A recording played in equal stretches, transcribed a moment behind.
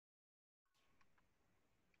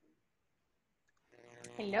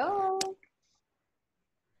Hello.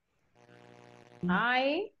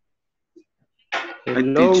 Hi.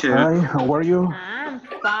 Hello. Teacher. Hi, how are you? I'm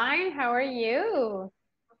fine. How are you?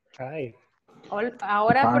 Hi.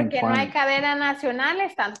 Ahora Fine, porque no hay fine. cadena nacional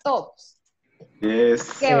están todos.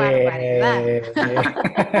 Yes. ¡Qué barbaridad! Eh,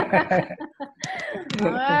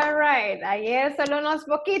 All right. Ayer solo unos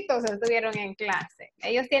poquitos estuvieron en clase.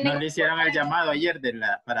 Ellos tienen... No le hicieron el llamado ayer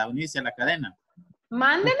para unirse a la cadena.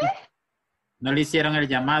 Mándeme. No le hicieron el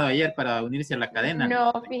llamado ayer para unirse a la cadena. No,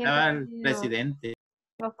 Estaba fíjense. el presidente.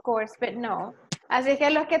 Of course, but no. Así que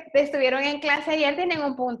los que estuvieron en clase ayer tienen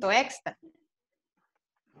un punto extra.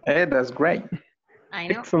 Hey, that's great. I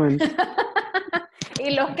know. Excellent.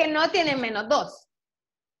 Y los que no tienen -2.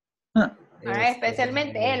 All right,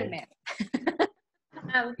 especialmente Elmer.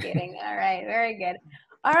 I'm kidding. All right, very good.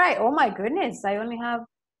 All right. Oh my goodness, I only have.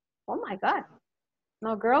 Oh my God,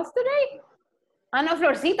 no girls today. Ah, no,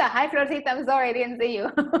 Florcita. Hi, Florcita. I'm sorry, I didn't see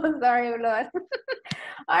you. Sorry, Flor.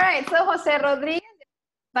 All right. So José Rodríguez,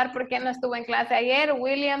 porque no estuvo en clase ayer.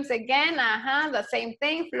 Williams again. The same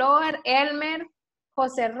thing. Flor, Elmer.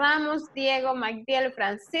 José Ramos, Diego, Magdiel,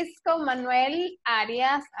 Francisco, Manuel,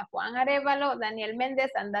 Arias, Juan Arevalo, Daniel Méndez,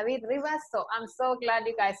 and David Rivas. So I'm so glad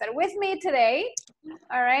you guys are with me today.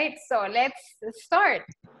 All right, so let's start.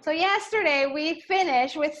 So yesterday we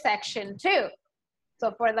finished with section 2.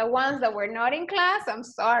 So for the ones that were not in class, I'm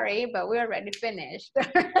sorry, but we already finished.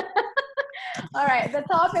 All right, the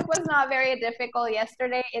topic was not very difficult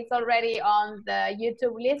yesterday. It's already on the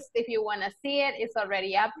YouTube list. If you want to see it, it's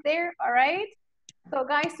already up there. All right. So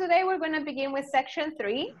guys, today we're going to begin with section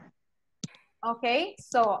 3. Okay,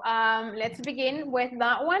 so let's begin with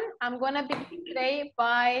that one. I'm going to begin today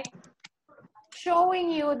by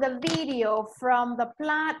showing you the video from the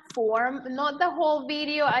platform, not the whole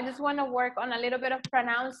video. I just want to work on a little bit of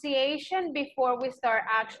pronunciation before we start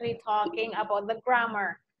actually talking about the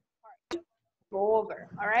grammar. Go over,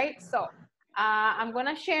 all right? So I'm going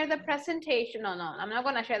to share the presentation. No, I'm not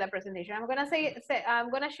going to share the presentation. I'm going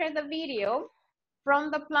to share the video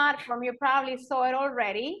from the platform. You probably saw it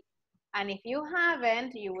already. And if you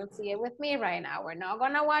haven't, you will see it with me right now. We're not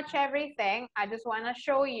gonna watch everything. I just wanna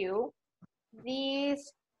show you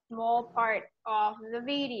this small part of the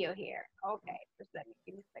video here. Okay, just let me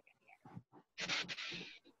give me a second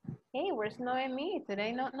here. Hey, where's Noemi?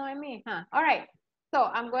 Today not Noemi, huh? All right,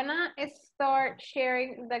 so I'm gonna start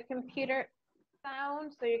sharing the computer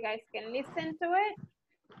sound so you guys can listen to it.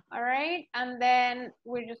 All right, and then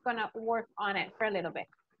we're just gonna work on it for a little bit.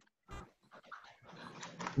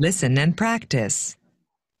 Listen and practice.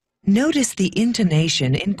 Notice the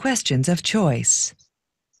intonation in questions of choice.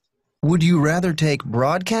 Would you rather take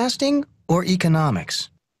broadcasting or economics?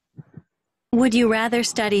 Would you rather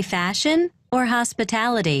study fashion or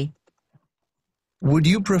hospitality? Would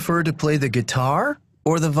you prefer to play the guitar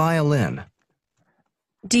or the violin?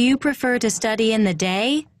 Do you prefer to study in the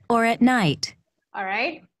day or at night? All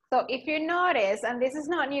right. So if you notice, and this is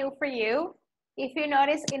not new for you, if you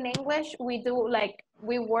notice in English,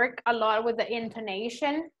 we work a lot with the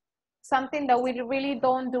intonation, something that we really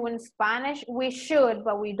don't do in Spanish. We should,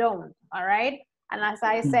 but we don't, all right? And as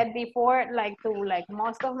I said before, to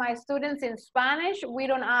most of my students in Spanish, we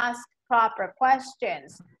don't ask proper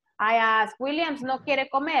questions. I ask, Williams no quiere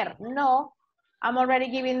comer? No, I'm already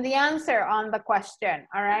giving the answer on the question,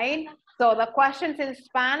 all right? So the questions in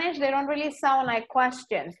Spanish, they don't really sound like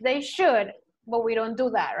questions. They should, but we don't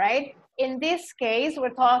do that, right? In this case,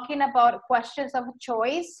 we're talking about questions of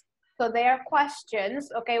choice. So they are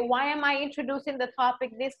questions, okay? Why am I introducing the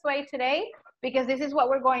topic this way today? Because this is what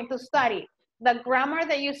we're going to study. The grammar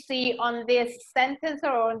that you see on this sentence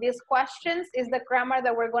or on these questions is the grammar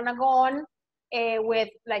that we're gonna go on with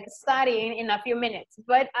studying in a few minutes.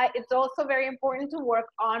 But it's also very important to work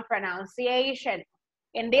on pronunciation.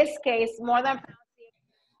 In this case, more than pronunciation,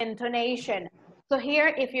 intonation. So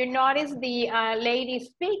here, if you notice, the lady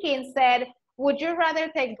speaking said, would you rather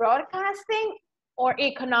take broadcasting or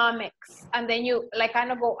economics? And then you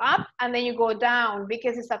kind of go up and then you go down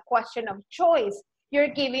because it's a question of choice. You're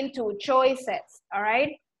giving two choices, all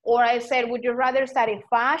right? Or I said, would you rather study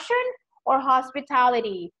fashion or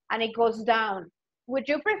hospitality? And it goes down. Would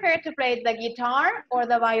you prefer to play the guitar or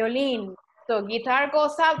the violin? So guitar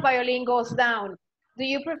goes up, violin goes down. Do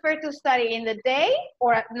you prefer to study in the day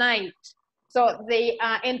or at night? So the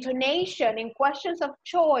intonation in questions of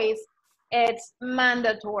choice, it's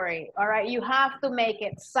mandatory, all right? You have to make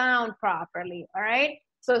it sound properly, all right?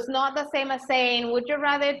 So it's not the same as saying, would you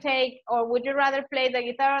rather take, or would you rather play the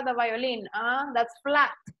guitar or the violin? That's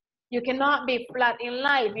flat. You cannot be flat in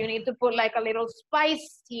life. You need to put like a little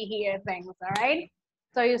spicy here things, all right?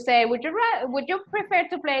 So you say, would you prefer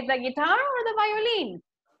to play the guitar or the violin?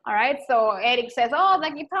 All right, so Eric says, oh, the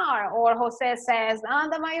guitar, or Jose says, oh,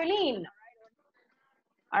 the violin.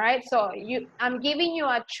 All right, so I'm giving you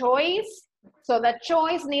a choice, so the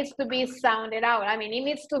choice needs to be sounded out. I mean, it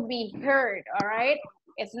needs to be heard, all right?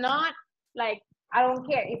 It's not like, I don't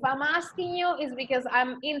care. If I'm asking you, it's because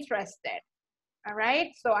I'm interested, all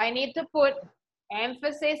right? So I need to put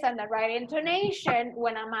emphasis and the right intonation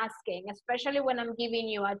when I'm asking, especially when I'm giving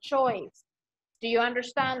you a choice. Do you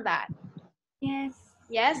understand that? Yes.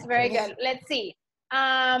 Yes, very good. Let's see.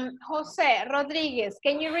 Jose Rodriguez,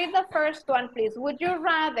 can you read the first one, please? Would you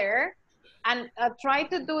rather, and try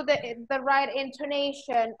to do the right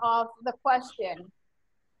intonation of the question.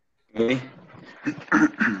 Okay.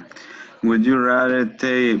 Would you rather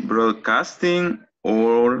take broadcasting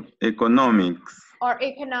or economics? Or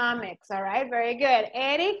economics, all right, very good.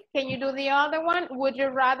 Eric, can you do the other one? Would you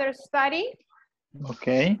rather study?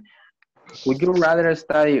 Okay. Would you rather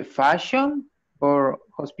study fashion or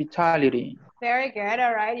hospitality? Very good,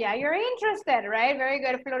 all right. Yeah, you're interested, right? Very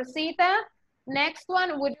good. Florcita, next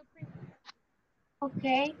one, would you?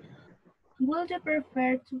 Okay. Would you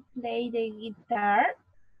prefer to play the guitar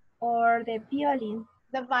or the violin?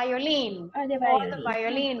 The violin. Or the Or violin. the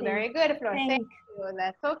violin. Okay. Very good, Flor. Thank you.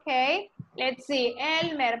 That's okay. Let's see.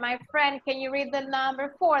 Elmer, my friend, can you read the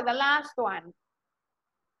number 4, the last one?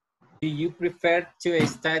 Do you prefer to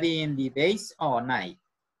study in the days or night?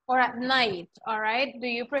 Or at night, all right? Do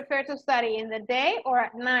you prefer to study in the day or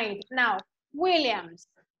at night? Now, Williams,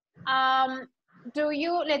 do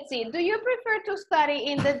you prefer to study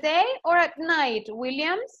in the day or at night,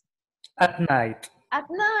 Williams? At night. At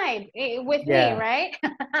night, with Yeah. me, right?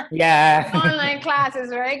 Yeah. Online classes,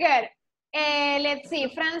 very good. Let's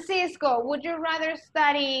see, Francisco, would you rather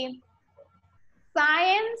study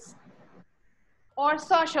science or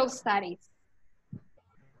social studies?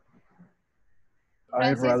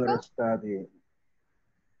 I'd Francisco? rather study.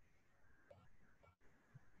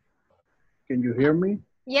 Can you hear me?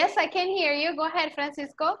 Yes, I can hear you. Go ahead,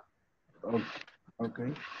 Francisco. Oh,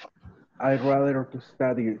 okay. I'd rather to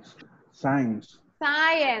study science.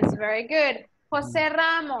 Science, very good. Jose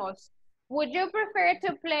Ramos, would you prefer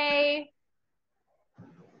to play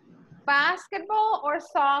basketball or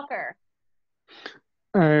soccer?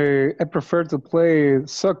 I prefer to play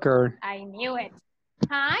soccer. I knew it.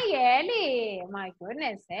 Hi, Ellie. My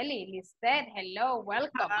goodness, Ellie. Lisette, hello,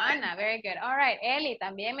 welcome. Ana, very good. All right, Ellie,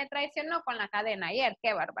 también me traicionó con la cadena ayer.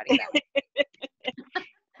 Qué barbaridad.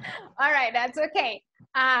 All right, that's okay.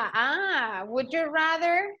 Would you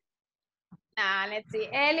rather, let's see,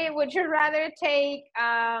 Ellie, would you rather take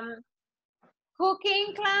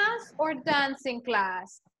cooking class or dancing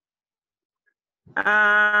class?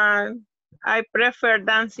 I prefer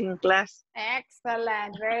dancing class.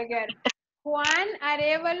 Excellent, very good. Juan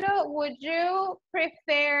Arevalo, would you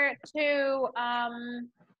prefer to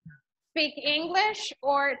speak English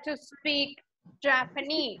or to speak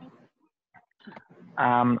Japanese?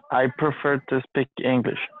 I prefer to speak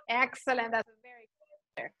English. Excellent, that's very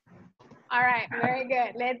good. All right, very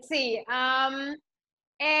good. Let's see.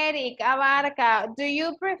 Eric Abarca, do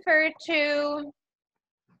you prefer to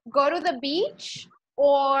go to the beach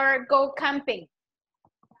or go camping?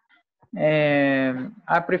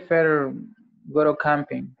 I prefer go to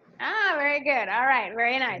camping. Very good. All right,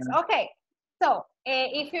 very nice. Okay, so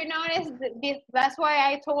if you notice, that's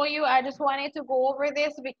why I told you I just wanted to go over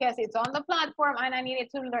this because it's on the platform and I needed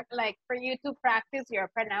to learn, like, for you to practice your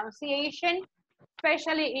pronunciation,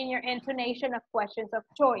 especially in your intonation of questions of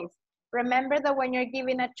choice. Remember that when you're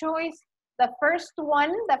given a choice, the first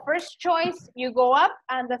choice you go up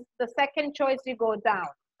and the second choice you go down.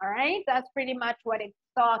 All right, that's pretty much what it's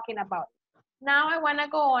talking about. Now I want to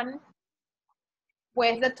go on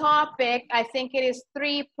with the topic. I think it is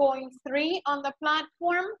 3.3 on the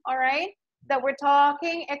platform, all right, that we're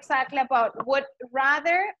talking exactly about would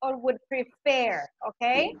rather or would prefer,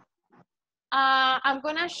 okay? I'm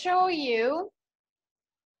going to show you.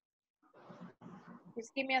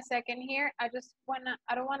 Just give me a second here. I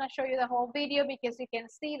don't want to show you the whole video because you can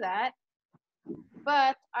see that,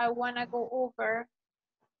 but I want to go over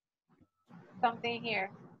something here.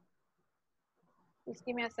 Just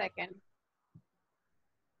give me a second.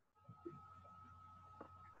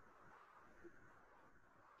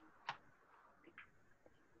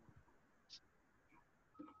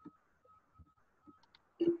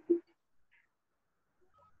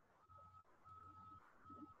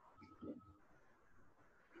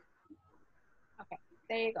 Okay,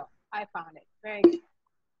 there you go. I found it. Very good.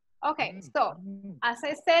 Okay, so as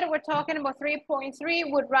I said, we're talking about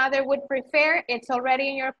 3.3, would rather, would prefer. It's already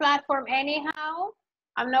in your platform anyhow.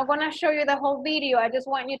 I'm not going to show you the whole video. I just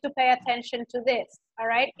want you to pay attention to this. All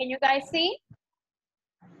right. Can you guys see?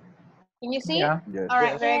 Can you see? Yeah. Yes. All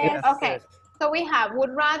right. Very good. Yes. Okay. So we have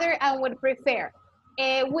would rather and would prefer.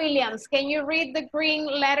 Williams, can you read the green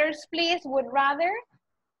letters, please? Would rather?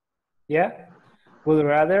 Yeah. Would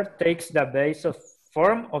rather takes the base of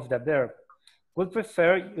form of the verb. Would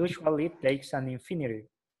prefer usually takes an infinitive.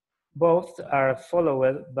 Both are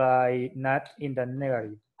followed by not in the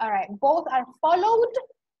negative. All right. Both are followed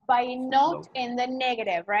by not in the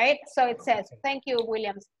negative, right? So it says, thank you,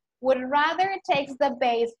 Williams. Would rather takes the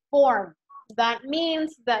base form. That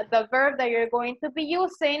means that the verb that you're going to be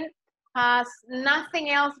using has nothing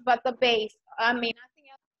else but the base. Nothing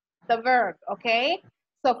else but the verb, okay?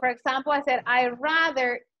 So for example, I said, I'd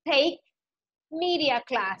rather take media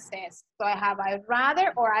classes. So I have I'd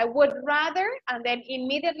rather or I would rather, and then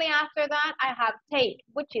immediately after that, I have take,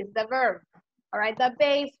 which is the verb, all right, the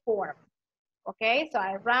base form. Okay, so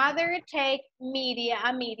I'd rather take a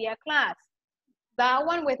media class. That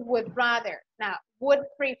one with would rather. Now, would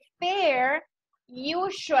prefer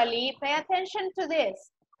usually, pay attention to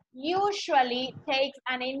this, usually takes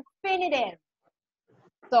an infinitive.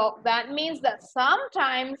 So that means that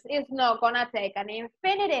sometimes it's not gonna take an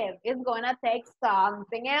infinitive, it's gonna take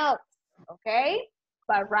something else, okay?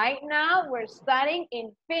 But right now we're studying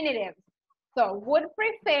infinitives. So would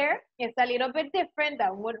prefer is a little bit different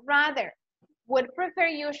than would rather. Would prefer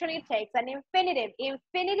usually takes an infinitive.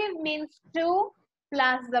 Infinitive means to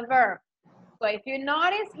plus the verb. So if you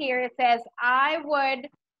notice here, it says, I would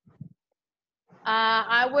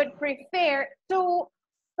prefer to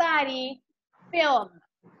study film,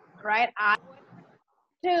 right? I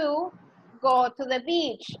would to go to the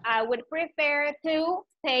beach. I would prefer to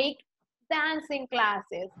take dancing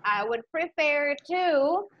classes. I would prefer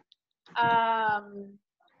to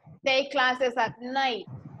take classes at night,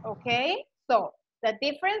 okay? So the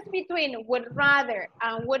difference between would rather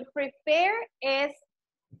and would prefer is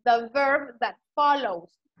the verb that follows,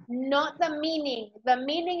 not the meaning. The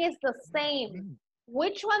meaning is the same.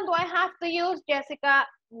 Which one do I have to use, Jessica?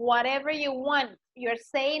 Whatever you want. You're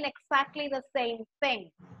saying exactly the same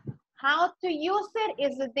thing. How to use it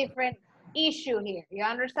is a different issue here. You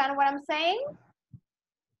understand what I'm saying?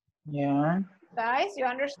 Yeah. Guys, you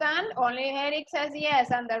understand? Only Eric says yes,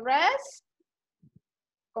 and the rest?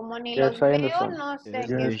 Como ni Yes, los I veo, understand. no sé Yes,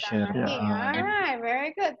 qué yes, están aquí. yeah. All right,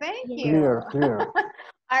 very good, thank you. Clear, clear.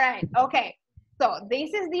 All right, okay. So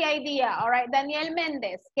this is the idea. All right, Daniel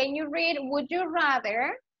Mendez, can you read, would you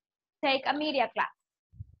rather take a media class?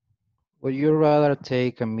 Would you rather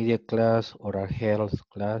take a media class or a health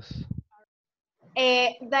class?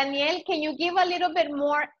 Daniel, can you give a little bit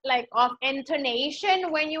more like of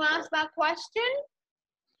intonation when you ask that question?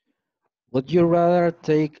 Would you rather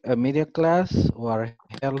take a media class or a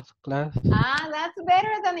health class? Ah, that's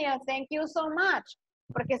better, Daniel. Thank you so much.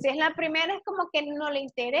 Porque si es la primera, es como que no le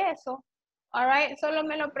intereso. All right, solo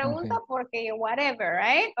me lo pregunta porque whatever,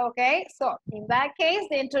 right? Okay, so in that case,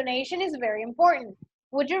 the intonation is very important.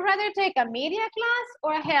 Would you rather take a media class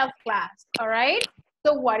or a health class? All right,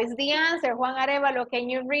 so what is the answer? Juan Arevalo, can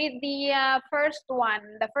you read the first one,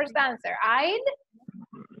 the first answer? I'd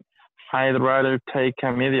rather take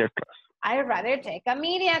a media class. I'd rather take a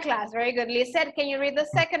media class. Very good. Lisette, can you read the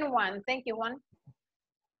second one? Thank you, Juan.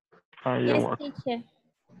 Yes, teacher.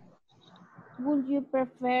 Would you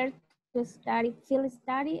prefer to study field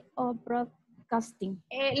study or broadcasting?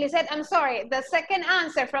 Lisette, I'm sorry. The second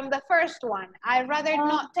answer from the first one. I'd rather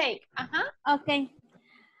not take. Okay.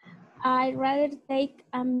 I'd rather take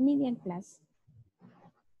a media class.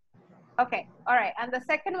 Okay. All right. And the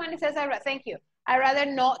second one, it says, thank you. I'd rather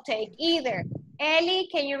not take either. Ellie,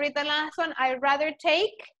 can you read the last one? I'd rather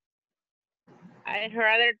take? I'd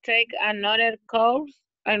rather take another course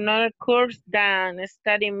than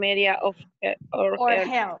study media or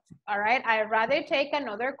health. All right. I'd rather take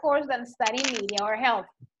another course than study media or health.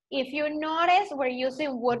 If you notice, we're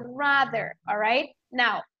using would rather. All right.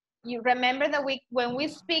 Now, you remember that when we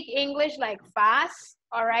speak English like fast,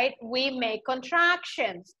 all right, we make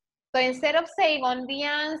contractions. So instead of saying on the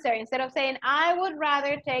answer, instead of saying, I would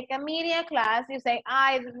rather take a media class, you say,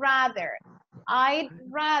 I'd rather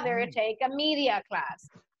take a media class.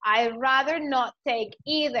 I'd rather not take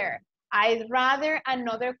either. I'd rather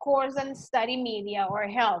another course than study media or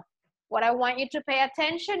health. What I want you to pay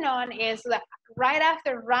attention on is that right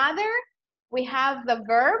after rather, we have the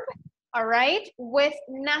verb, all right, with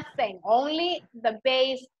nothing, only the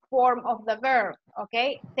base form of the verb,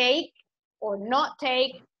 okay? Take or not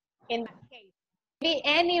take. In that case, be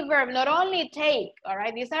any verb, not only take, all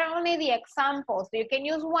right? These are only the examples. So you can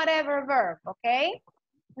use whatever verb, okay?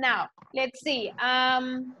 Now, let's see.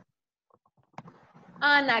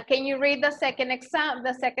 Anna, can you read the second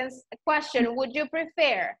question? Would you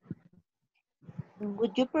prefer?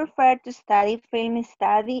 Would you prefer to study film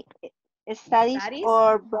studies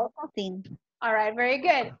or broadcasting? All right, very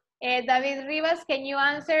good. David Rivas, can you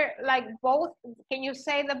answer like both? Can you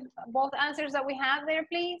say both answers that we have there,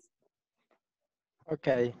 please?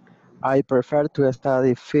 Okay. I prefer to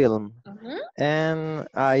study film, and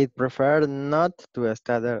I prefer not to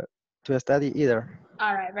study either.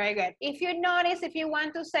 All right, very good. If you notice, if you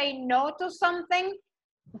want to say no to something,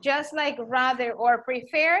 just like rather or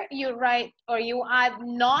prefer, you write or you add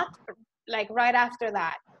not like right after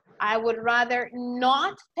that. I would rather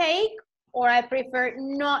not take, or I prefer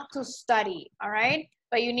not to study, all right?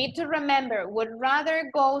 But you need to remember, would rather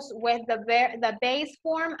goes with the base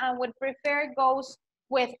form, and would prefer goes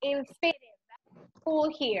with infinitive. That's cool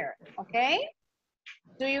here, okay?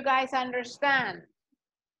 Do you guys understand?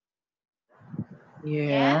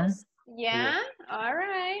 Yeah. Yes? Yeah? All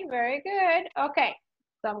right, very good. Okay,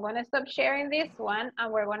 so I'm gonna stop sharing this one,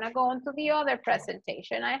 and we're gonna go on to the other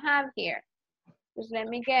presentation I have here. Just let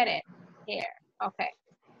me get it here. Okay,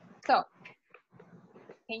 so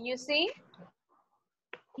can you see?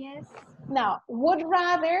 Yes. Now, would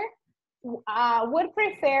rather, would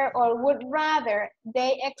prefer, or would rather,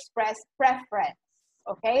 they express preference.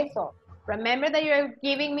 Okay, so remember that you're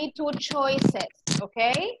giving me two choices.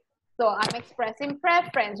 Okay, so I'm expressing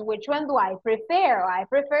preference. Which one do I prefer? I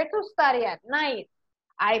prefer to study at night.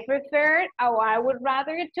 I prefer, or I would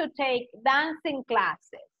rather to take dancing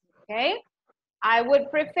classes. Okay, I would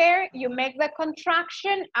prefer, you make the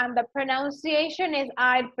contraction and the pronunciation is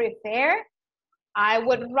I'd prefer, I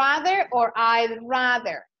would rather, or I'd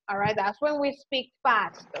rather. All right, that's when we speak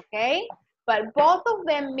fast, okay? But both of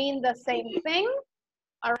them mean the same thing,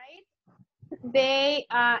 all right? They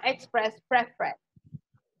express preference,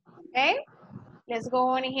 okay? Let's go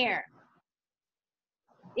on here.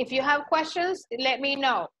 If you have questions, let me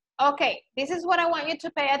know. Okay, this is what I want you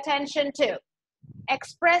to pay attention to.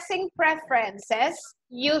 Expressing preferences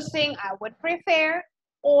using I would prefer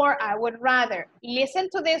or I would rather. Listen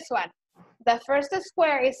to this one. The first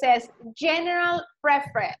square, it says general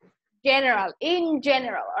preference. General, in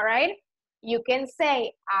general, all right? You can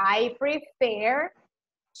say I prefer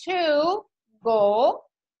to go,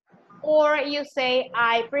 or you say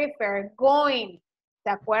I prefer going. ¿Se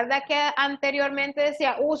acuerda que anteriormente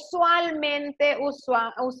decía usualmente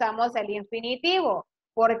usamos el infinitivo?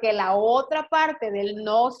 Porque la otra parte del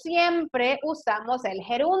no siempre usamos el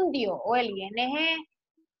gerundio o el ing.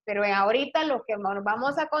 Pero ahorita lo que nos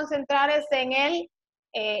vamos a concentrar es en el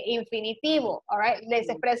infinitivo. All right? Les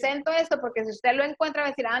presento esto porque si usted lo encuentra va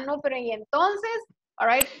a decir, ah, no, pero y entonces, all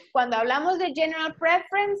right, cuando hablamos de general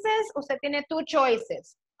preferences, usted tiene two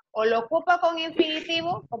choices. O lo ocupa con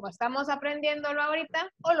infinitivo, como estamos aprendiéndolo ahorita,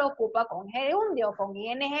 o lo ocupa con gerundio, con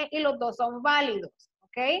ing, y los dos son válidos,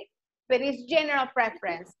 ¿ok? But it's general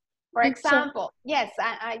preference. For example, yes,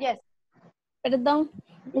 yes. Perdón,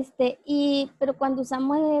 pero cuando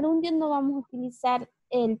usamos el gerundio no vamos a utilizar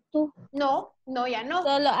el tú. No, no, ya no.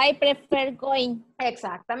 Solo I prefer going.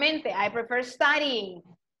 Exactamente, I prefer studying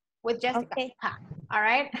with Jessica. Okay. All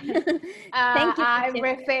right. Thank you. I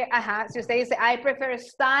prefer, si usted dice, I prefer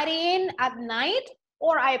studying at night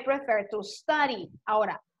or I prefer to study.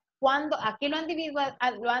 Ahora, cuando aquí lo han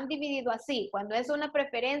dividido así, cuando es una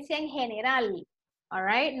preferencia en general, all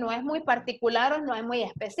right, no es muy particular o no es muy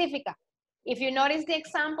específica. If you notice the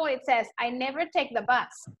example, it says, I never take the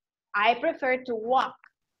bus. I prefer to walk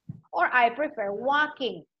or I prefer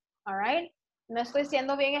walking, all right? No estoy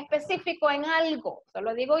siendo bien específico en algo,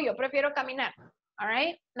 solo digo yo prefiero caminar. All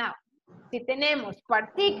right, now, si tenemos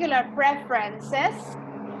particular preferences,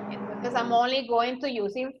 entonces I'm only going to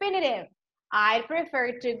use infinitive. I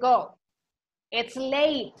prefer to go. It's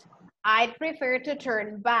late. I'd prefer to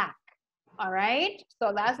turn back. All right,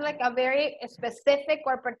 so that's like a very specific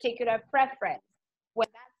or particular preference. When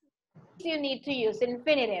that's, you need to use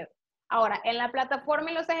infinitive. Ahora, en la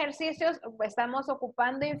plataforma y los ejercicios estamos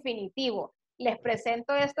ocupando infinitivo. Les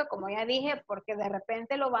presento esto, como ya dije, porque de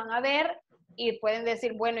repente lo van a ver y pueden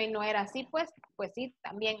decir, bueno, y no era así, pues sí,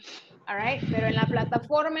 también. All right, pero en la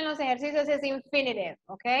plataforma, en los ejercicios es infinitive,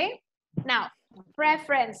 okay? Now,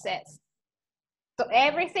 preferences. So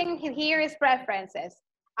everything here is preferences.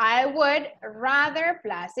 I would rather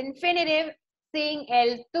plus infinitive sin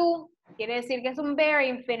el tú. Quiere decir que es un bare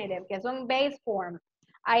infinitive, que es un base form.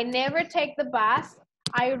 I never take the bus.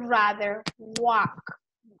 I'd rather walk.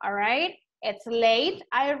 All right? It's late.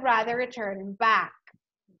 I'd rather return back.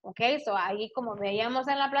 Ok, so ahí como veíamos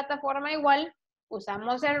en la plataforma igual,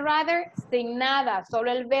 usamos el rather sin nada,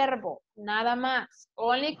 solo el verbo, nada más.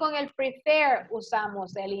 Only con el prefer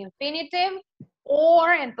usamos el infinitive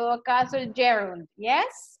or en todo caso el gerund.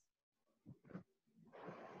 Yes?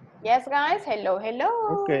 Yes, guys. Hello,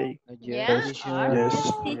 hello. Okay. Yeah. Yes. All right.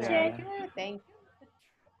 Yes. Teacher. Thank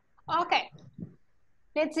you. Okay.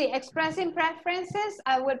 Let's see. Expressing preferences.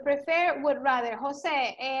 I would prefer, would rather.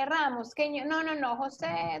 José Ramos. Can you? No.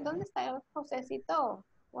 José. ¿Dónde está Josécito?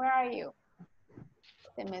 Where are you?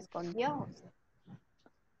 Se me escondió, José.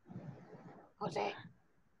 José.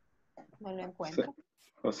 No lo encuentro.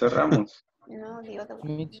 José Ramos. No, Dios te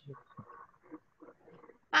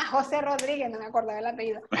José Rodríguez, no me acordaba el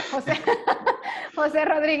apellido. José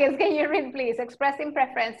Rodríguez, can you read, please? Expressing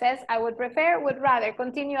preferences, I would prefer, would rather.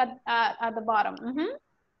 Continue at the bottom.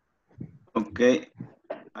 Okay.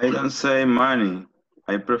 I don't say money.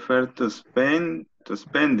 I prefer to spend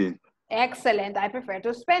it. Excellent. I prefer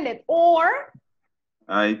to spend it. Or?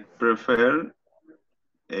 I prefer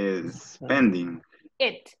spending.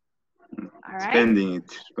 It. All right. Spending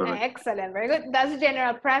it. Correct. Excellent. Very good. That's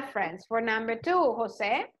general preference. For number 2,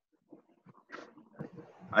 Jose.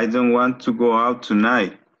 I don't want to go out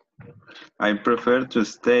tonight. I prefer to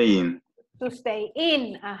stay in. To stay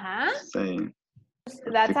in. Stay in.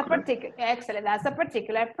 That's a particular, excellent. That's a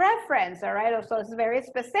particular preference. All right. So it's very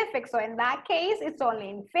specific. So in that case, it's only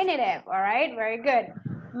infinitive. All right. Very good.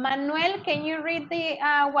 Manuel, can you read the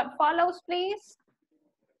what follows, please?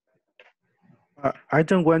 I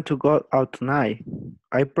don't want to go out tonight.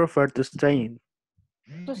 I prefer to stay in.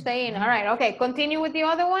 To stay in. All right. Okay. Continue with the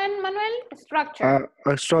other one, Manuel. Structure.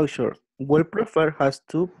 A structure. Will prefer has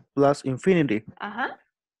to plus infinity.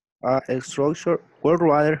 A structure would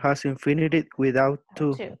rather has infinity without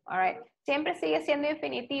to. All right. Siempre sigue siendo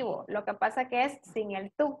infinitivo. Lo que pasa que es sin el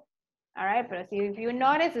to. All right. But if you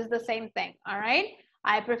notice, it's the same thing. All right.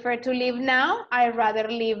 I prefer to leave now. I rather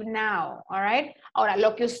leave now. All right. Ahora,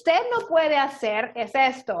 lo que usted no puede hacer es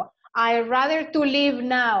esto. I rather to leave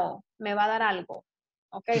now. Me va a dar algo.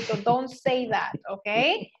 Okay. So don't say that.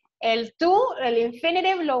 Okay. El to, el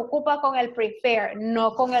infinitive lo ocupa con el prefer,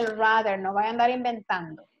 no con el rather. No vaya a andar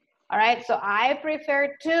inventando. All right. So I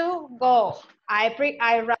prefer to go. I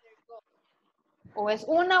rather go. O es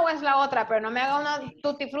una o es la otra, pero no me haga una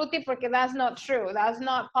tutti frutti porque that's not true. That's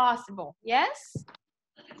not possible. Yes?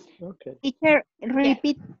 Okay. Teacher,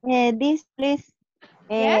 repeat this, please.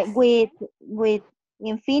 Yes? With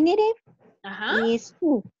infinitive is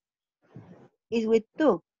to. Is with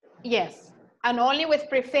to. Yes. And only with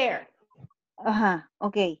prefer.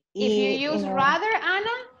 Okay. If you use rather,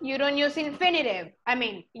 Anna, you don't use infinitive. I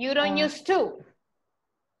mean, you don't use to.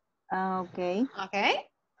 Okay. Okay.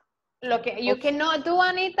 Lo que you cannot do,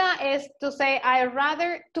 Anita, is to say, I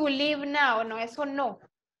rather to leave now. No, eso no.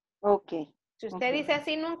 Okay. Si usted dice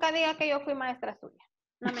así, nunca diga que yo fui maestra suya.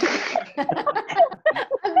 No me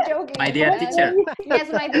I'm joking. My dear teacher.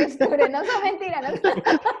 Yes, my dear student. No son mentiras. No.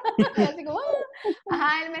 Así como,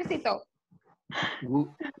 Elmercito.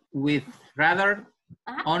 With rather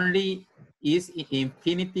only is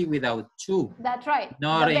infinity without to. That's right.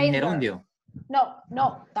 No en gerundio.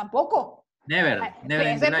 No, tampoco. Never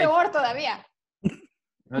Ese es peor todavía.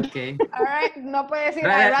 Okay. All right. No puede decir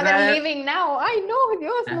I rather living now. Ay, no,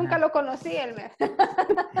 Dios, nunca lo conocí, Elmer.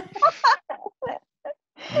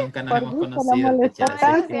 Nunca nos hemos conocido. No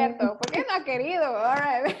es cierto, porque no ha querido. All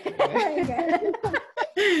right.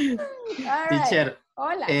 All right. Teacher,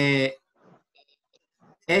 hola.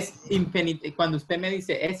 Es infinitivo. Cuando usted me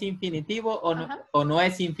dice es infinitivo o no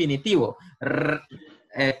es infinitivo.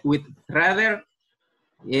 With rather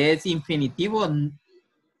es infinitivo.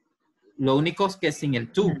 Lo único es que sin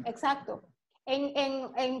el to. Exacto.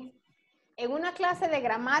 En una clase de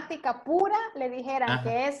gramática pura le dijeran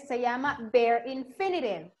que se llama bare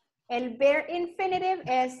infinitive. El bare infinitive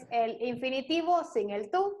es el infinitivo sin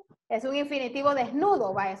el to. Es un infinitivo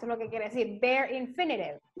desnudo, va, eso es lo que quiere decir, bare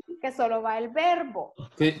infinitive, que solo va el verbo.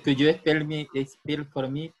 Could you spell for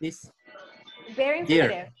me, please? Bare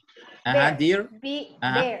infinitive. Dear.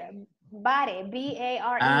 Bare. Bare,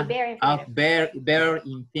 B-A-R-E, bare infinitive. Bare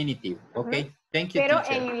infinitive, okay. Thank you, pero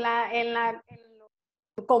teacher. en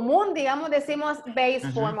lo común, digamos, decimos base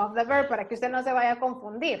form of the verb, para que usted no se vaya a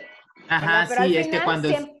confundir. Pero sí, es que cuando...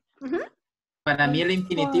 Para mí el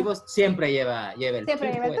infinitivo siempre lleva el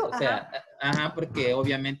siempre lleva el to, o sea, porque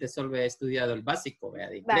obviamente solo he estudiado el básico, ¿verdad?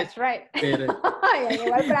 De inglés. That's right. Pero... ya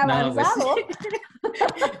lleva el avanzado.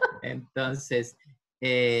 Entonces,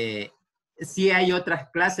 sí hay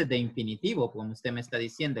otras clases de infinitivo, como usted me está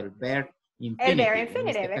diciendo, el bare infinitive. El bare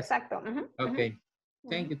infinitive, exacto. Okay.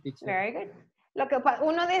 Thank you, teacher. Very good. Lo que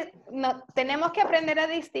tenemos que aprender a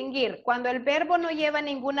distinguir. Cuando el verbo no lleva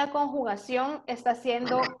ninguna conjugación, está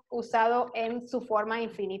siendo usado en su forma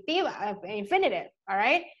infinitiva, infinitive, all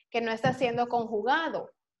right? Que no está siendo conjugado.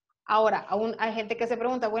 Ahora, hay gente que se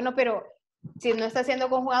pregunta, bueno, pero si no está siendo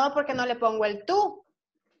conjugado, ¿por qué no le pongo el to?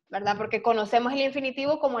 ¿Verdad? Porque conocemos el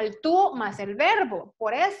infinitivo como el to más el verbo.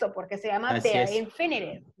 Por eso, porque se llama Así there es.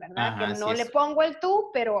 infinitive, ¿verdad? Ajá, que así no le es. pongo el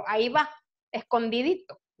to, pero ahí va,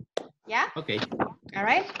 escondidito. ¿Ya? Ok. All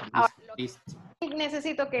right. Ahora, lo Listo. que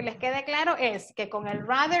necesito que les quede claro es que con el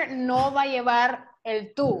rather no va a llevar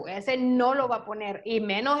el to. Ese no lo va a poner. Y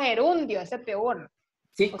menos gerundio, ese peor.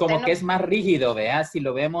 Sí, Usted como no- que es más rígido, ¿vea? Si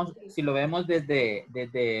lo vemos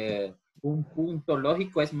desde un punto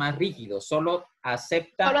lógico, es más rígido. Solo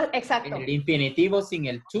acepta exacto. el infinitivo sin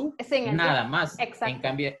el to, Sin el nada to. más. Exacto. En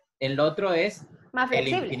cambio, el otro es Más el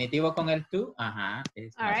flexible. infinitivo con el to, ajá,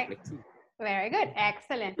 es All más right. flexible. Very good.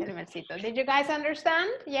 Excellent, Elmercito. Did you guys understand?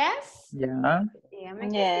 Yes? Yeah.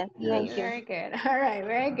 Yes, thank you. Very good. All right,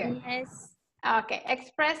 very good. Yes. Okay,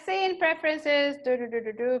 expressing preferences.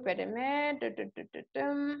 Espérame.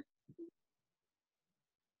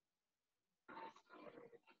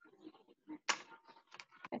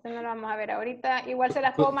 Esto no lo vamos a ver ahorita. Igual se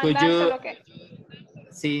las puedo Could mandar, you- solo que...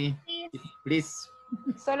 Sí, please.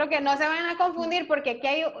 Solo que no se vayan a confundir porque aquí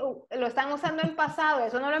hay, lo están usando en pasado,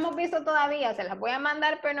 eso no lo hemos visto todavía, se las voy a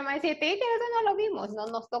mandar, pero no me decir, teacher, eso no lo vimos, no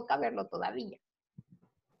nos toca verlo todavía.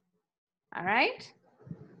 All right?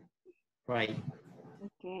 Right.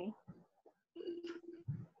 Okay.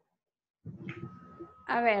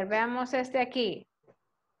 A ver, veamos este aquí.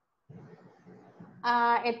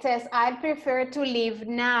 It says, I prefer to leave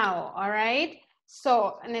now, all right?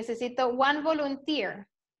 So, necesito one volunteer.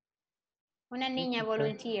 Una niña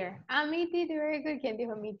volunteer. Me teacher, very good. ¿Quién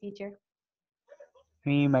dijo me teacher?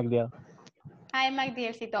 Me, Magdiel. Hi,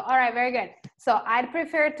 Magdielcito. All right, very good. So, I'd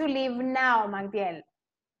prefer to leave now, Magdiel.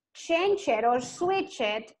 Change it or switch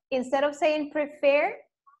it. Instead of saying prefer,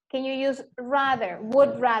 can you use rather,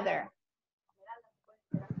 would rather?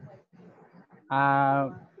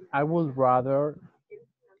 I would rather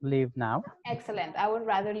leave now. Excellent. I would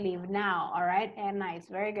rather leave now. All right. And nice.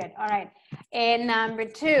 Very good. All right. And number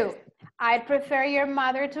 2, I prefer your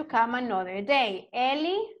mother to come another day.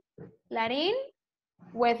 Eli, Larin,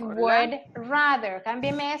 with would rather.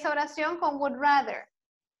 Cámbieme esa oración con would rather.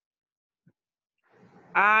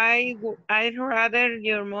 I'd rather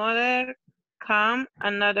your mother come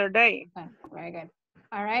another day. Okay, very good.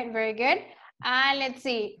 All right, very good. Let's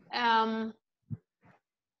see.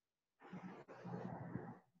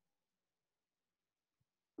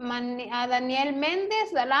 Daniel Méndez,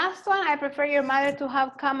 the last one. I prefer your mother to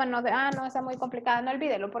have come another. No, esa es muy complicada. No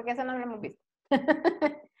olvídelo porque esa no la hemos visto.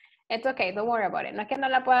 It's okay, don't worry about it. No es que no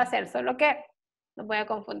la pueda hacer, solo que no voy a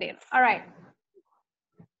confundir. All right.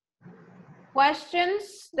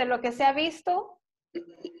 Questions de lo que se ha visto?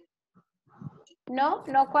 No,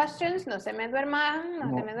 no questions, no se me duerman, no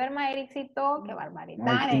se me duerma Ericito, qué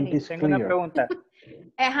barbaridad. Eric. Tengo una pregunta.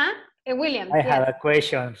 Ajá, William. I yes. have a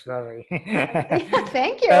question, sorry.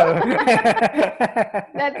 Thank you.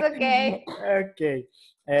 That's okay. Okay.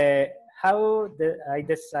 How do I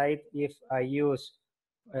decide if I use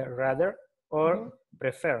rather or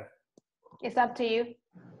prefer? It's up to you.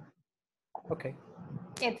 Okay.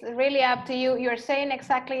 It's really up to you. You're saying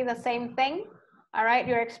exactly the same thing. All right,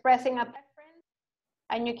 you're expressing a preference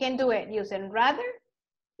and you can do it using rather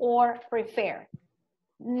or prefer.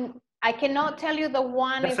 I cannot tell you the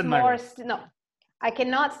one is more, no. I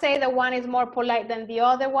cannot say the one is more polite than the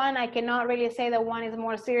other one. I cannot really say the one is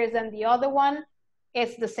more serious than the other one.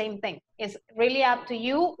 It's the same thing. It's really up to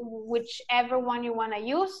you, whichever one you want to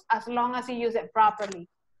use, as long as you use it properly.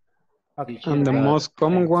 Okay. And the most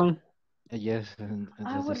common one? Yes.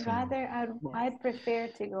 I would rather, I'd prefer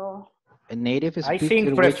to go. A native speaker, I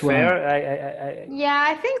think prefer. Yeah,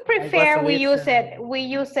 I think prefer, we use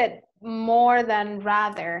it more than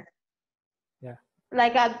rather. Yeah.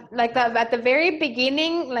 Like at the very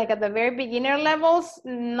beginning, like at the very beginner levels,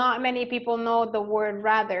 not many people know the word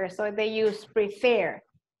rather, so they use prefer.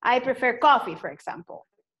 I prefer coffee, for example.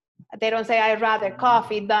 They don't say I'd rather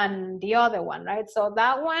coffee than the other one, right? So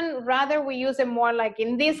that one, rather, we use it more like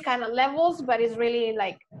in these kind of levels, but it's really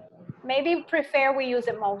like, maybe prefer we use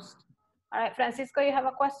it most. All right, Francisco, you have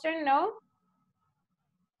a question? No?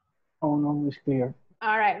 Oh, no, it's clear.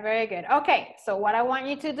 All right, very good. Okay, so what I want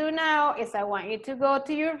you to do now is I want you to go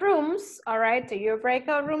to your rooms, all right, to your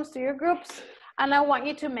breakout rooms, to your groups, and I want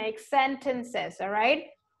you to make sentences, all right?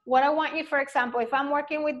 What I want you, for example, if I'm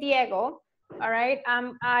working with Diego, all right,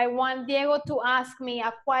 I want Diego to ask me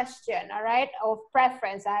a question, all right, of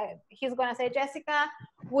preference. He's gonna say, Jessica,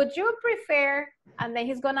 would you prefer, and then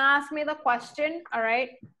he's gonna ask me the question, all right,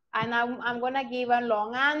 and I'm gonna give a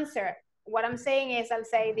long answer. What I'm saying is, I'll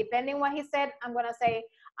say, depending what he said, I'm gonna say,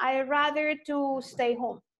 I'd rather to stay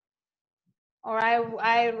home. or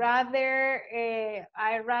I rather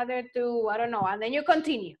do, I don't know, and then you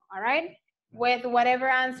continue, all right, with whatever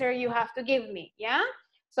answer you have to give me, yeah?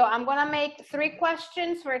 So I'm gonna make 3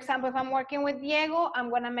 questions. For example, if I'm working with Diego, I'm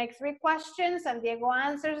gonna make 3 questions and Diego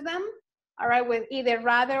answers them, all right, with either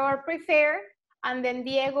rather or prefer, and then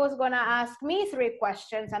Diego is gonna ask me 3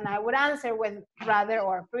 questions and I would answer with rather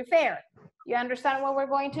or prefer. You understand what we're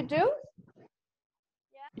going to do?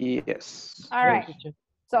 Yes. All right.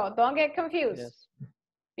 So don't get confused. Yes.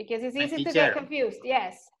 Because it's easy to get confused.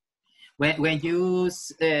 Yes. When you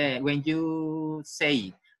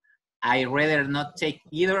say I rather not take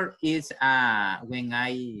either is when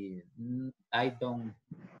I don't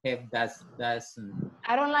have that's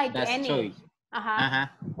I don't like that's any. choice.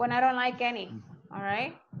 When I don't like any. All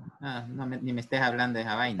right. No ni me estés hablando de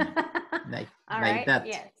esa vaina. Like right. that.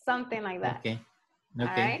 Yeah, something like that. Okay. All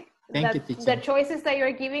right. Thank you, teacher. The choices that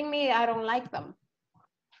you're giving me, I don't like them.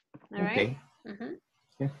 All right. Okay.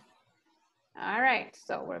 Okay. All right.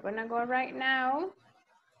 So we're gonna go right now.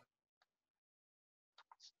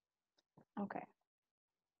 Okay.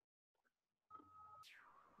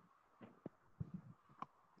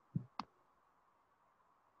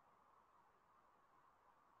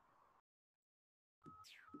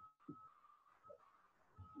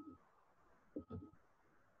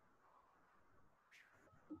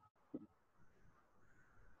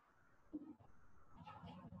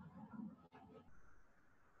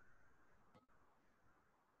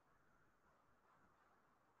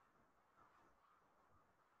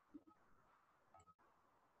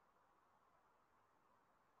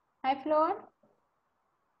 Hi, Flor.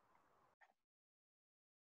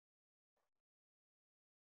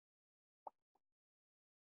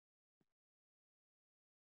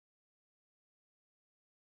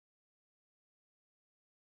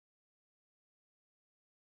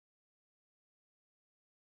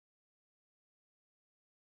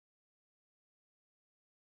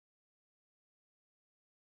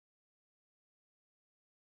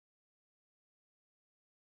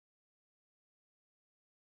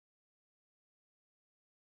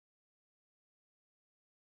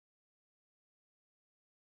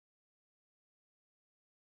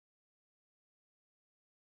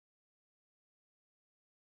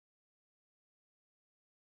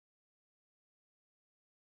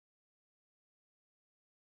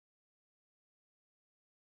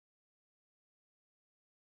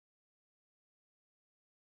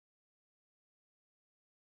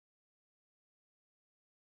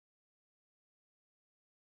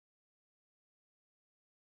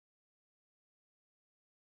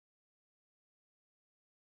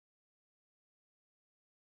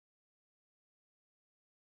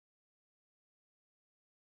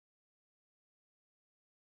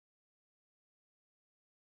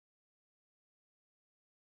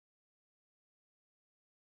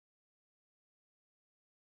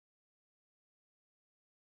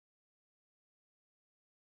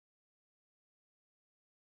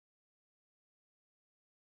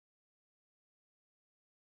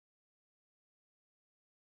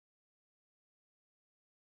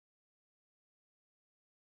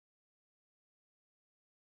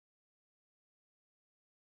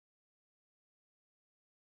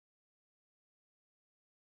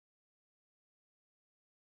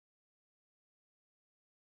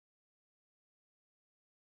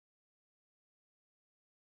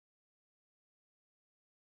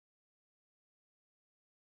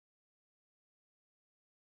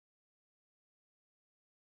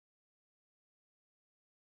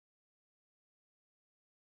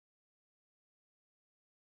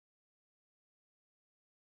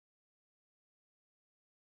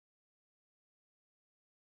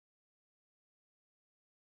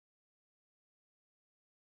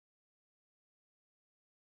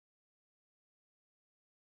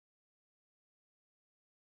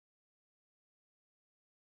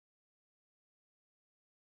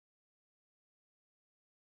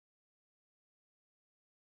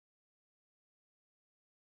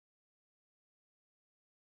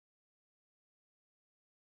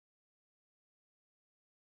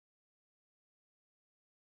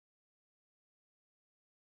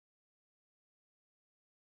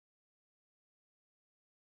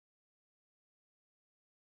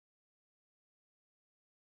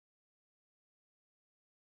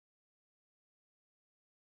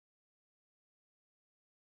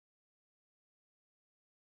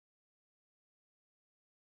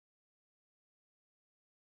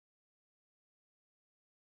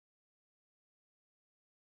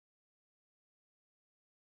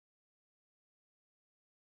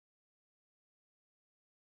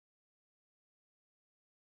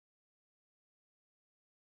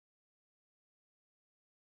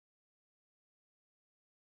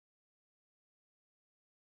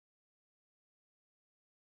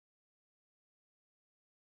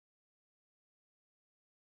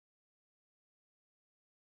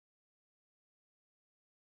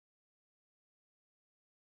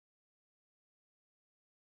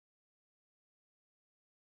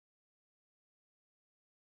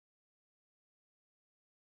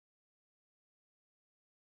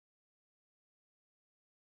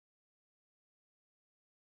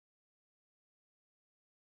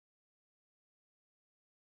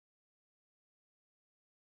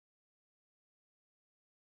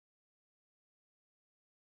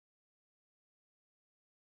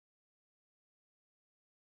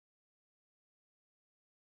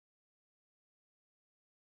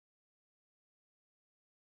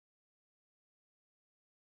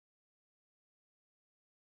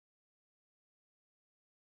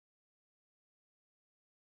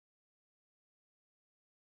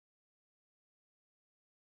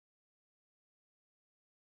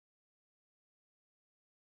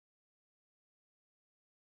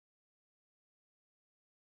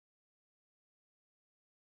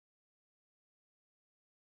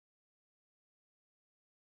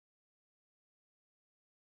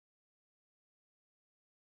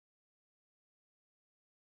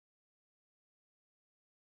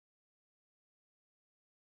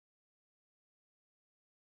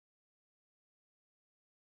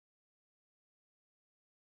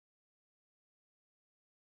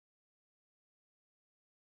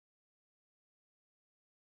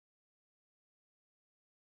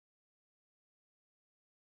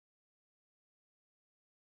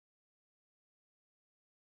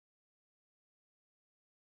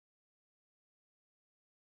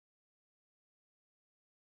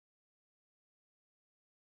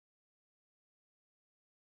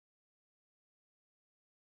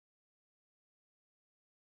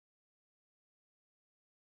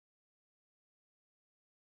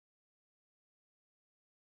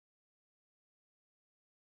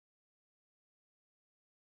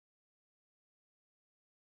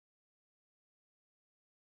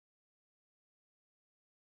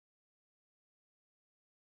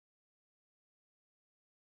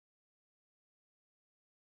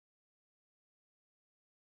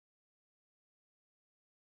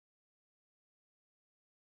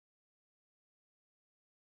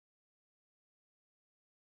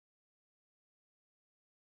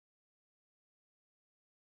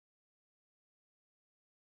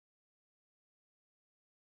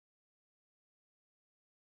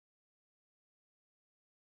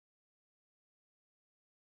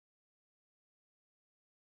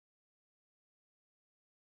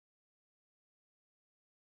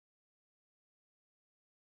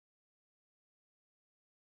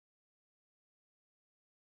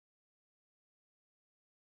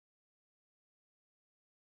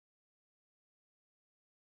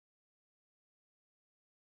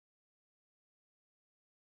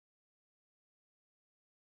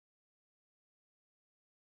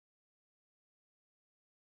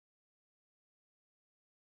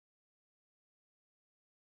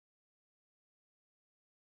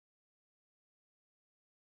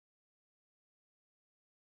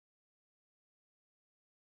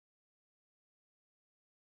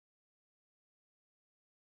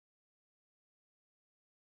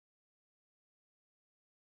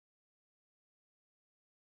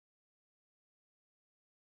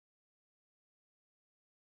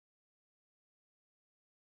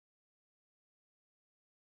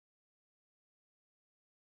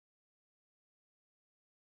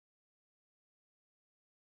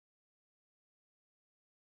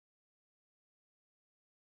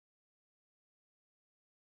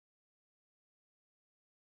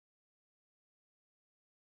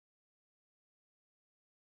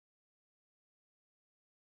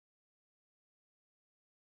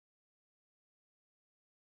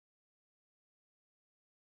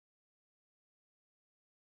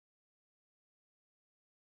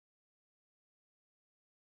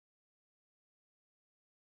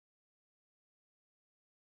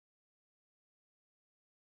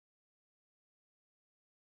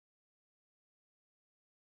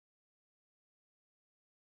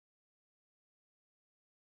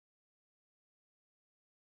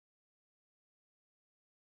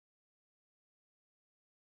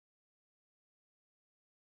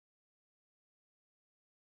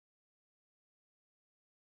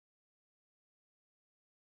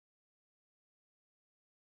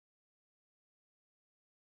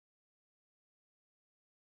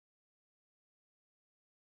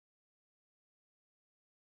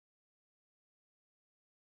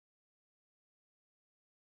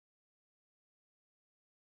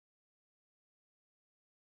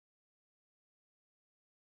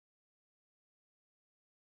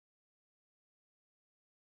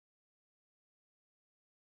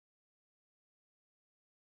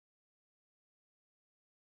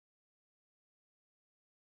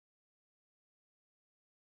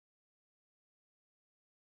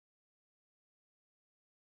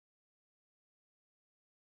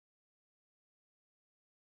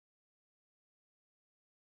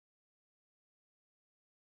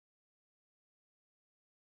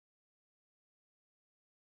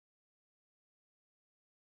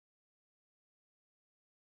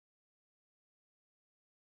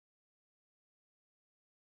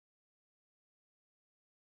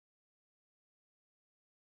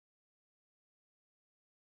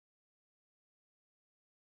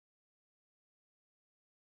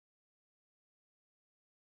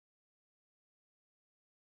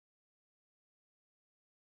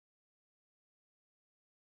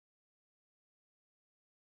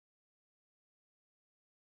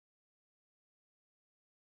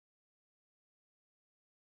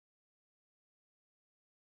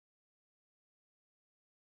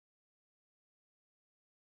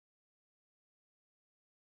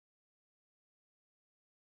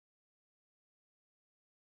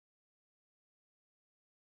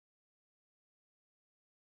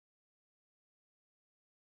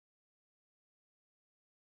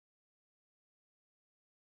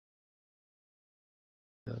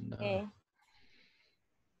 don't know. Okay.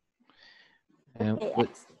 Okay,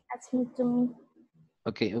 ask me to me.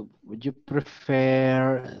 Okay, would you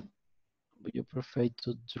prefer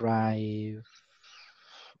to drive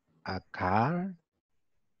a car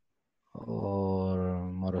or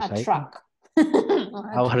motorcycle? A truck.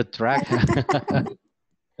 Our truck.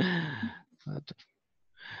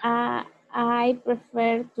 I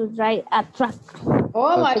prefer to drive a truck.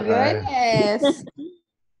 Oh my goodness.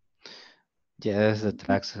 Yes, the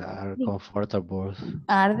trucks are comfortable.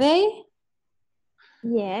 Are they?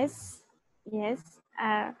 Yes,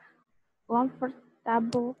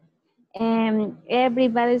 comfortable. And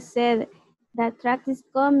everybody said that truck is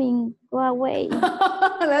coming, go away.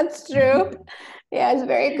 That's true. Yeah, it's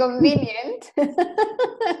very convenient.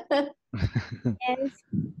 Yes.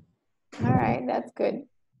 All right, that's good.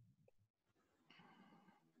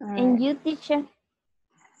 All And right. you, teacher?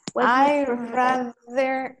 I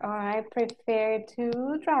prefer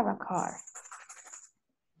to drive a car.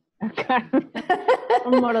 A car?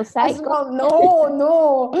 A motorcycle?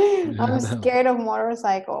 No. I'm scared of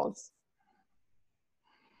motorcycles.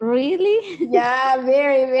 Really? Yeah,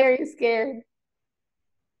 very, very scared.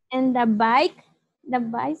 And the bike? The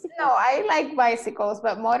bicycle? No, I like bicycles,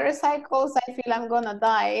 but motorcycles, I feel I'm gonna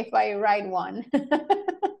die if I ride one.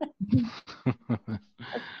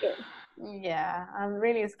 Okay. Yeah, I'm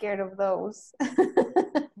really scared of those.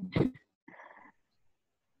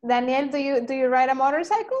 Daniel, do you ride a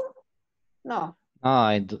motorcycle? No. No,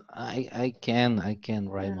 I can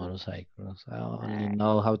ride motorcycles. I only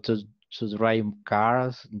know how to drive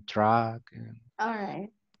cars and truck. All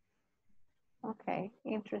right. Okay,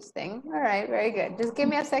 interesting. All right, very good. Just give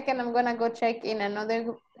me a second. I'm gonna go check in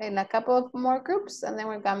a couple of more groups, and then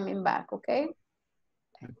we're coming back. Okay.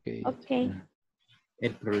 Okay. Okay.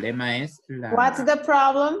 El problema es What's the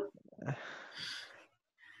problem?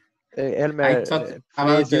 Elmer, I talk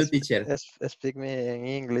about you, teacher. Speak me in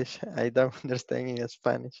English. I don't understand in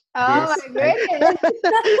Spanish. Oh Yes, my goodness.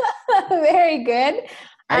 Very good.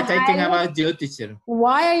 I'm talking about you, teacher.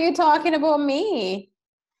 Why are you talking about me?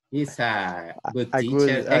 He's a good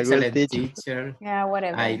teacher, excellent teacher. Yeah,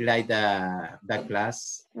 whatever. I like the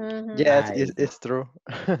class. Mm-hmm. Yes, it's true.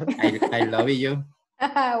 I love you.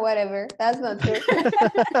 Whatever. That's not true.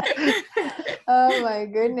 Oh my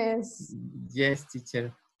goodness. Yes,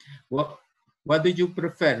 teacher. What do you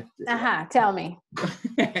prefer? Tell me.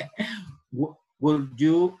 Would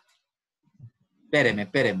you...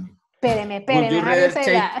 Espéreme. Would you rather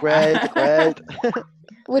say that? Wait.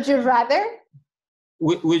 Would you rather?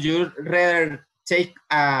 Would you rather take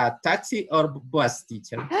a taxi or bus,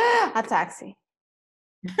 teacher? A taxi.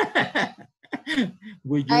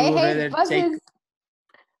 Would you rather take...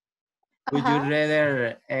 Would you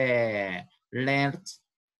rather learn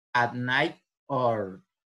at night or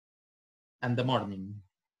in the morning?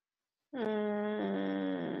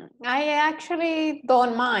 I actually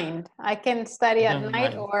don't mind. I can study at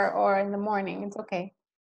night or in the morning. It's okay.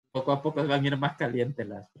 Poco a poco van a ir más calientes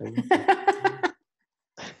las preguntas.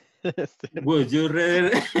 Would you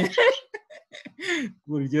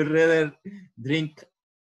rather drink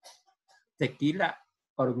tequila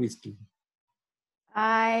or whiskey?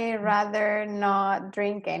 I rather not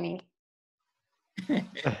drink any.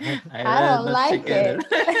 I don't like it.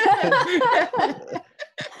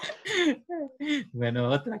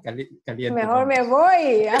 Bueno, otra caliente. Mejor me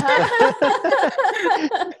voy.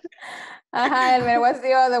 Elmer, what's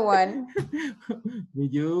the other one?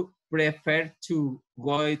 Would you prefer to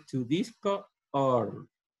go to disco or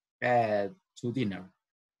to dinner?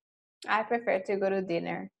 I prefer to go to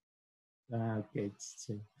dinner. Okay.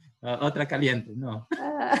 Otra caliente, no.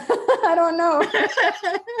 I don't know.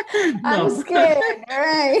 I'm scared. All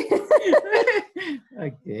right.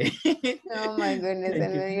 Okay. Oh my goodness,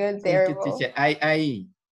 you're Thank terrible. you, teacher.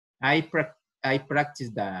 I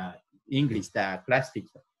practice the English, the class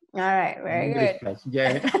teacher. All right, very English good. class.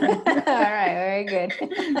 Yeah. All right, very good.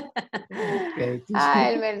 Okay,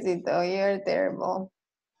 Ay, Albercito, you're terrible.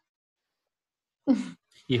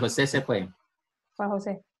 Y José se fue. Juan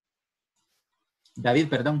José. David,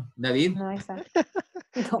 perdón. David. No, ahí está.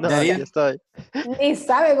 No, David. aquí estoy. Ni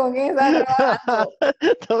sabe con quién está trabajando.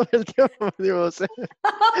 Todo el tiempo me digo, José.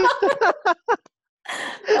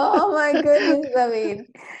 Oh my goodness, David.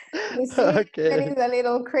 You see, Okay. he's a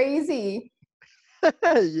little crazy.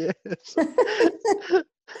 Yes.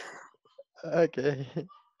 Okay.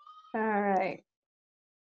 All right.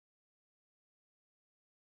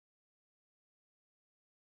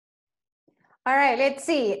 All right, let's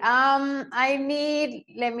see. I need,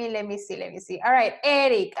 let me see. All right,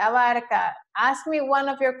 Eric Abarca, ask me one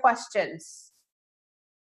of your questions.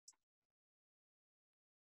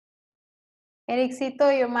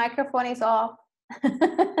 Ericito, your microphone is off.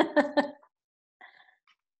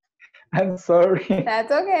 I'm sorry.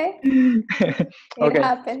 That's okay. It Okay.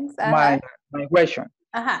 happens. My question.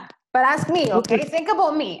 But ask me, okay? Think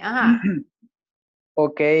about me.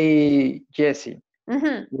 Okay, Jesse.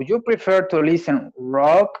 Would you prefer to listen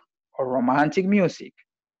rock or romantic music?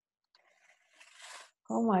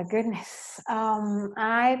 Oh my goodness.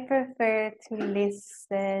 I prefer to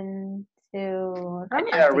listen to I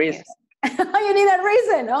need a reason. You need a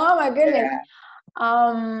reason. Oh my goodness.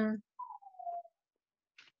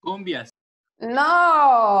 Cumbias. No,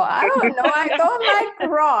 I don't know. I don't like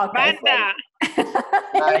rock. Banda.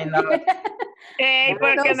 I know. Hey,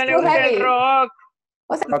 ¿por qué no le too gusta heavy. el rock?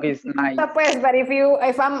 Rock is nice. But if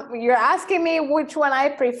you're asking me which one I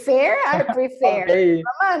prefer, I prefer Okay.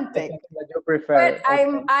 romantic. You prefer. But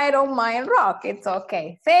I don't mind rock. It's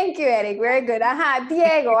okay. Thank you, Eric. Very good.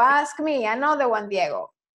 Diego, ask me. Another one,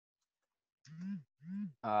 Diego.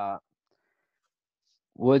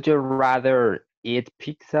 Would you rather eat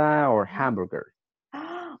pizza or hamburger?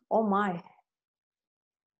 Oh my.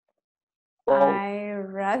 I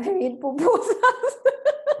rather eat pupusas.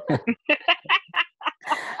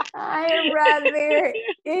 I rather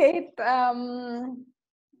eat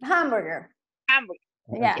hamburger.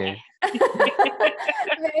 Yeah. Okay.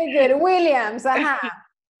 Very good. Williams,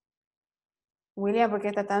 William, ¿por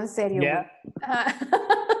qué está tan serio? Yeah.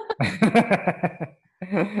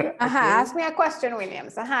 Ask me a question,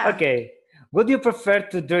 Williams. Okay. Would you prefer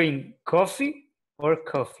to drink coffee or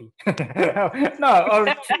coffee? No, or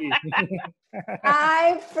tea.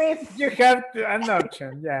 I prefer. You have an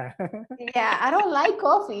option, yeah. Yeah, I don't like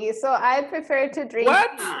coffee, so I prefer to drink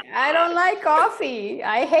What? tea. I don't like coffee.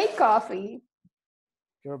 I hate coffee.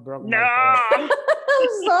 You're broke. No. I'm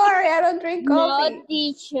sorry, I don't drink coffee. No,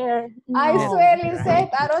 teacher. I No. swear,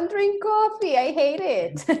 Lisette, I don't drink coffee. I hate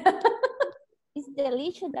it. It's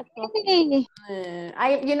delicious, the coffee.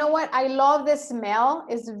 You know what? I love the smell.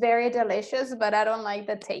 It's very delicious, but I don't like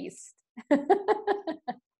the taste.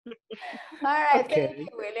 All right, thank you,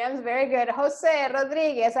 Williams. Very good. Jose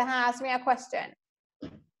Rodriguez, ask me a question.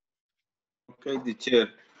 Okay, teacher.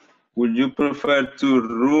 Would you prefer to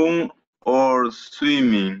run or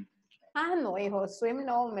swimming? No, hijo, swim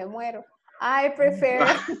no, me muero. I prefer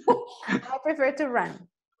to run.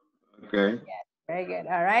 Okay. Yes, very good.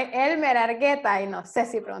 All right. Elmer Argueta, y no sé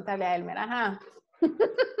si preguntarle a Elmer.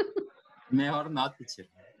 Mejor no, teacher.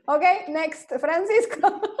 Okay, next,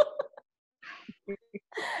 Francisco.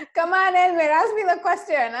 Come on, Elmer, ask me the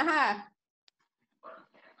question.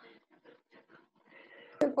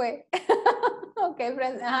 Se fue. Okay,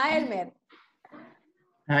 Elmer.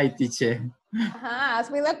 Hi, teacher.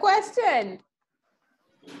 Ask me the question.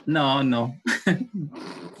 No.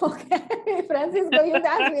 Okay, Francisco, you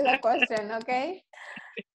ask me the question, okay?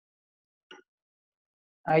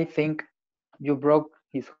 I think you broke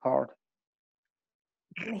his heart.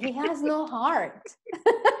 He has no heart.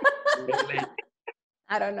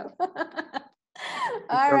 I don't know.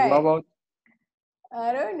 All right. Robot.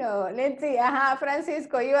 I don't know. Let's see.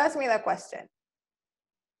 Francisco, you ask me the question.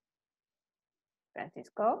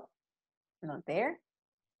 Francisco? Not there?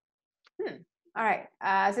 All right.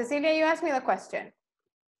 Cecilia, you ask me the question.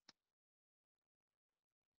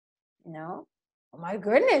 No? Oh my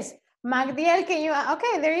goodness. Magdiel, can you?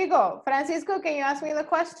 Okay, there you go. Francisco, can you ask me the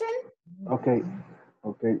question? Okay.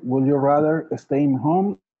 Would you rather stay in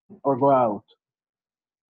home or go out?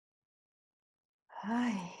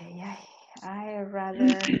 I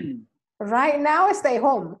rather right now stay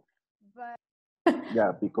home. But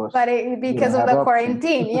yeah, because of the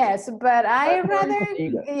quarantine, yes. But I rather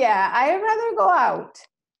go out.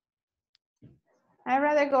 I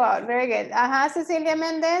rather go out. Very good. Cecilia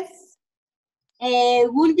Mendez.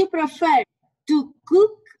 Would you prefer to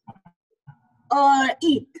cook or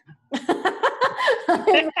eat?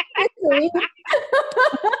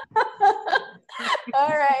 All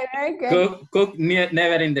right, very good. Cook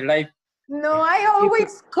never in the life. No, I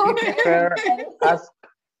always cook. Ask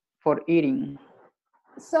for eating.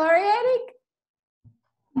 Sorry, Eric.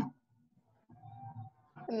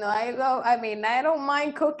 No, I don't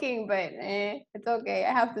mind cooking, but it's okay.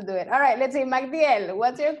 I have to do it. All right, let's see. Magdiel,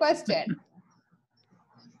 what's your question?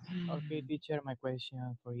 Okay, teacher, my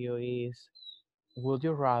question for you is, would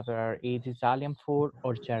you rather eat Italian food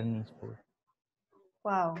or Chinese food?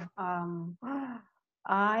 Wow.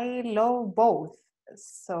 I love both.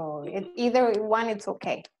 So either one, it's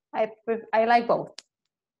okay. I like both.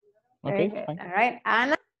 Okay, fine. All right.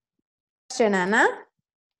 Anna. Question, Anna.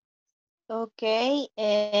 Okay.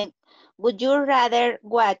 Would you rather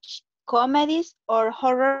watch comedies or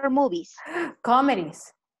horror movies?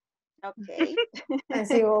 Comedies. Okay.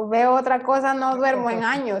 Si veo otra cosa, no duermo en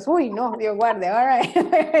años. Uy, no, Dios guarde. All right.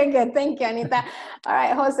 Very good. Thank you, Anita. All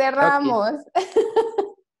right, José Ramos.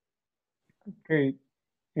 Okay.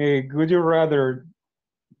 Would you rather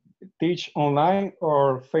teach online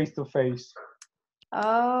or face-to-face?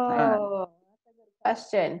 Oh, that's a good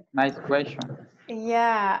question. Nice question.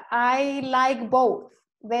 Yeah, I like both.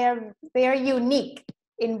 They're unique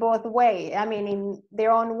in both ways. I mean, in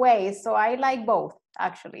their own ways. So I like both,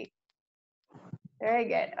 actually. Very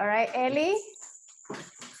good. All right, Ellie.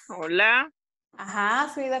 Hola.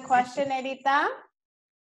 See the question, Erita?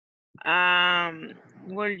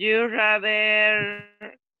 Would you rather...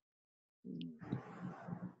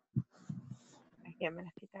 Ya me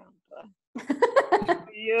las quitaron todas.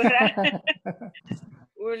 Would you rather...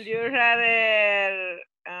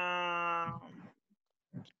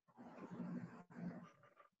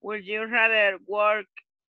 would you rather work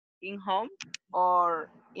in home or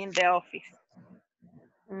in the office?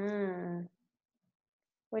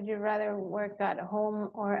 Would you rather work at home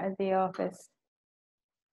or at the office?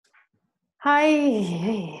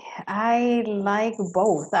 I like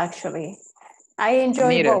both, actually. I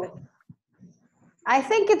enjoy both. I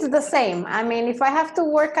think it's the same. I mean, if I have to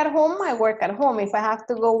work at home, I work at home. If I have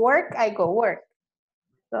to go work, I go work.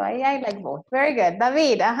 So I like both. Very good.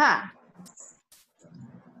 David,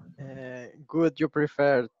 Would you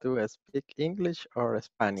prefer to speak English or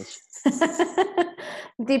Spanish?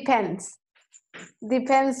 Depends.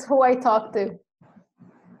 Depends who I talk to.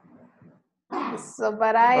 So,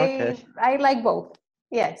 but I like both.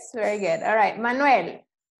 Yes, very good. All right, Manuel.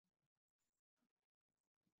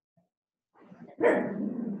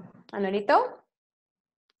 Manuelito.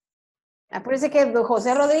 Acuérdense que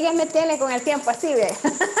José Rodríguez me tiene con el tiempo así, ¿ve?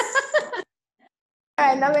 All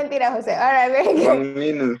right, no mentira, José. All right, very good. 1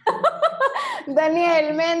 minute.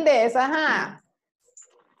 Daniel Méndez,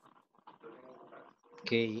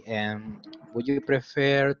 Okay, would you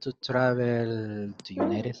prefer to travel to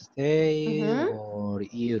United States or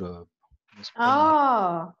Europe?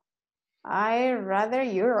 Oh, I rather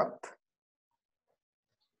Europe.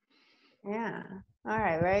 Yeah. All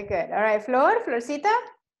right, very good. All right, Florcita.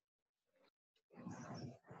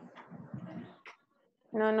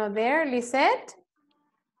 No, there, Lisette.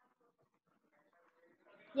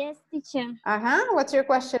 Yes, teacher. What's your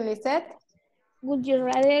question, Lisette? Would you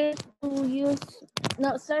rather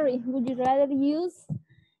use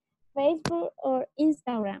Facebook or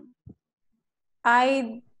Instagram?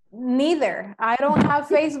 Neither. I don't have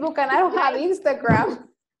Facebook and I don't have Instagram.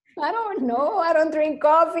 I don't know. I don't drink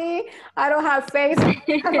coffee. I don't have Facebook.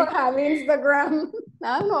 I don't have Instagram.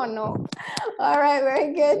 I don't know. All right,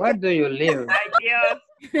 very good. Where do you live?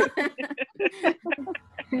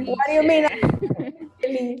 What do you mean?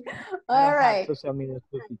 All right. Social media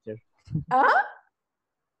too, teacher.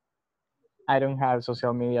 I don't have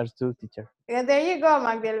social media too, teacher. Yeah, there you go,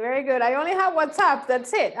 Magdal. Very good. I only have WhatsApp.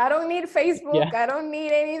 That's it. I don't need Facebook. Yeah. I don't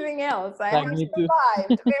need anything else. I have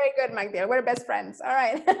survived. Very good, Magdal. We're best friends. All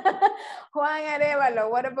right. Juan Arevalo,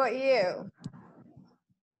 what about you?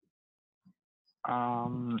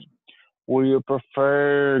 Would you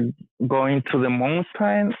prefer going to the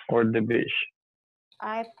mountain or the beach?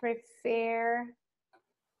 I prefer...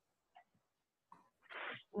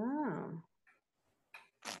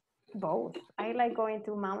 both. I like going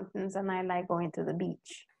to mountains and I like going to the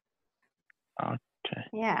beach. Okay.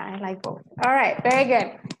 Yeah, I like both. All right, very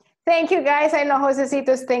good. Thank you, guys. I know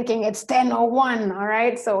Josecito's thinking it's 10:01. All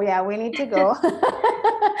right, so yeah, we need to go.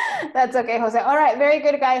 That's okay, Jose. All right, very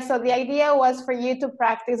good, guys. So the idea was for you to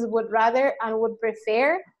practice would rather and would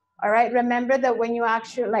prefer. All right, remember that when you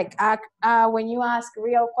actually when you ask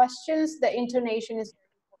real questions, the intonation is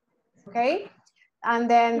okay. And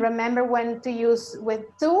then remember when to use with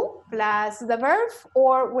to plus the verb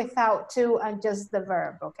or without to and just the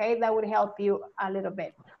verb, okay? That would help you a little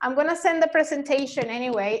bit. I'm gonna send the presentation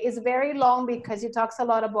anyway. It's very long because it talks a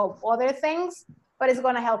lot about other things, but it's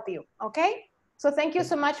gonna help you, okay? So thank you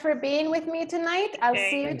so much for being with me tonight. I'll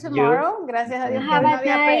see you tomorrow. Gracias a Dios. Have a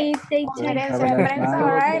nice conferencia de prensa,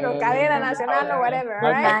 all right? Or cadena nacional or whatever, all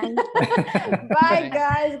right? Bye,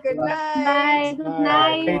 guys. Good night. Bye. Good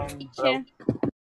night, teacher.